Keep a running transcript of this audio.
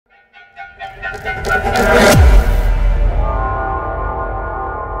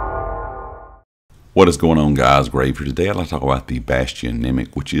What is going on, guys? Grave here. Today I'd like to talk about the Bastion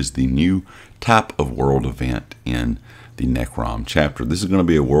Nymic, which is the new type of world event in the Necrom chapter. This is going to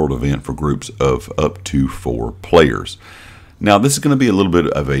be a world event for groups of up to 4 players. Now, this is going to be a little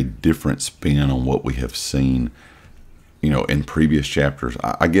bit of a different spin on what we have seen, in previous chapters.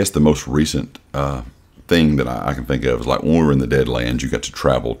 I guess the most recent thing that I can think of is like when we were in the Deadlands, you got to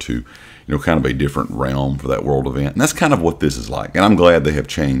travel to, kind of a different realm for that world event. And that's kind of what this is like. And I'm glad they have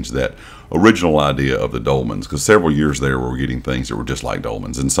changed that original idea of the dolmens, because several years there we were getting things that were just like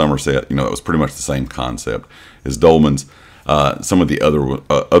dolmens. In Somerset, it was pretty much the same concept as dolmens. Some of the other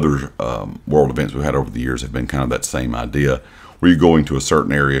world events we've had over the years have been kind of that same idea, where you're going to a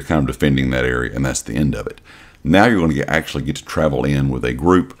certain area, kind of defending that area, and that's the end of it. Now you're going to actually get to travel in with a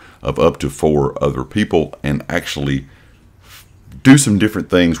group of up to 4 other people and actually do some different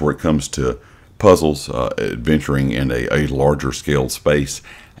things where it comes to puzzles, adventuring in a larger scale space,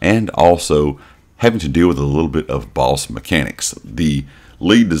 and also having to deal with a little bit of boss mechanics. The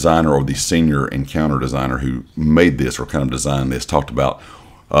lead designer, or the senior encounter designer who made this or kind of designed this, talked about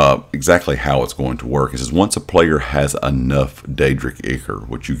exactly how it's going to work. It says once a player has enough Daedric Ichor,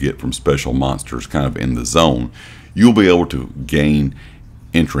 which you get from special monsters kind of in the zone, you'll be able to gain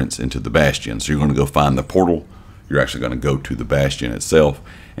entrance into the Bastion. So you're going to go find the portal. You're actually going to go to the Bastion itself.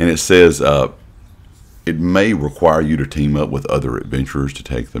 And it says it may require you to team up with other adventurers to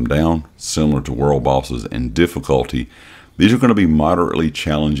take them down, similar to world bosses in difficulty. These are going to be moderately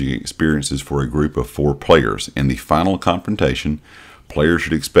challenging experiences for a group of 4 players. In the final confrontation, players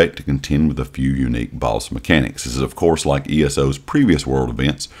should expect to contend with a few unique boss mechanics. This is, of course, like ESO's previous world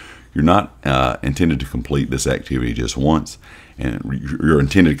events. You're not intended to complete this activity just once, and you're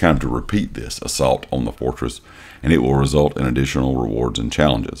intended kind of to repeat this assault on the fortress, and it will result in additional rewards and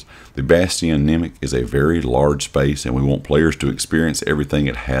challenges. The Bastion Nymic is a very large space, and we want players to experience everything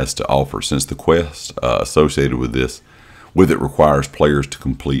it has to offer. Since the quest associated with it requires players to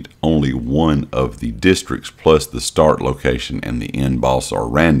complete only one of the districts, plus the start location and the end boss are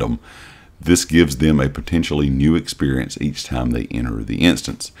random, this gives them a potentially new experience each time they enter the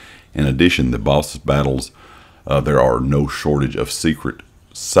instance. In addition, the boss battles, there are no shortage of secret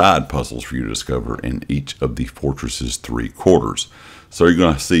side puzzles for you to discover in each of the fortress's 3 quarters. So you're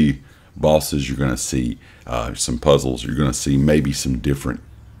going to see bosses, you're going to see some puzzles, you're going to see maybe some different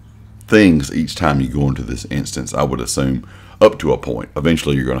things each time you go into this instance. I would assume up to a point.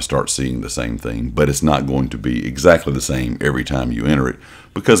 Eventually you're going to start seeing the same thing, but it's not going to be exactly the same every time you enter it,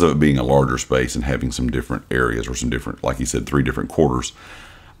 because of it being a larger space and having some different areas, or some different, like he said, 3 different quarters.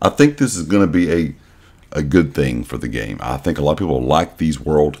 I think this is going to be a good thing for the game. I think a lot of people like these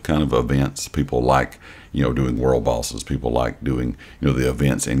world kind of events. People like, doing world bosses. People like doing, the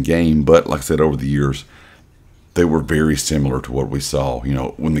events in game. But like I said, over the years, they were very similar to what we saw,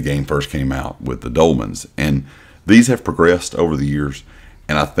 when the game first came out with the dolmens. And these have progressed over the years.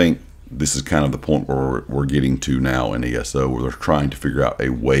 And I think this is kind of the point where we're getting to now in ESO, where they're trying to figure out a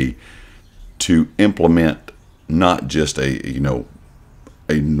way to implement not just a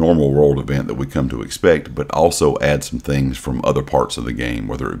normal world event that we come to expect, but also add some things from other parts of the game,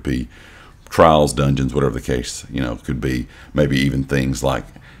 whether it be trials, dungeons, whatever the case, could be. Maybe even things like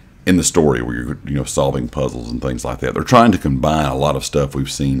in the story where you're solving puzzles and things like that. They're trying to combine a lot of stuff we've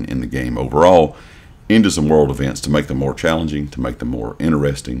seen in the game overall into some world events to make them more challenging, to make them more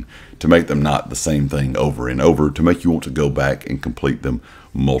interesting, to make them not the same thing over and over, to make you want to go back and complete them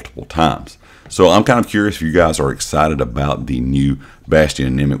multiple times. So I'm kind of curious if you guys are excited about the new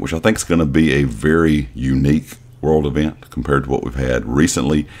Bastion Nymic, which I think is going to be a very unique world event compared to what we've had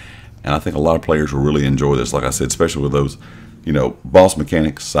recently. And I think a lot of players will really enjoy this, like I said, especially with those, boss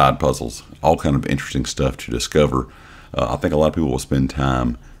mechanics, side puzzles, all kind of interesting stuff to discover. I think a lot of people will spend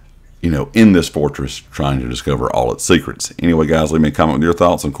time, in this fortress trying to discover all its secrets. Anyway, guys, leave me a comment with your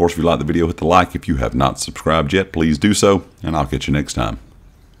thoughts. And of course, if you like the video, hit the like. If you have not subscribed yet, please do so, and I'll catch you next time.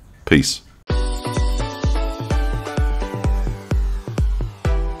 Peace.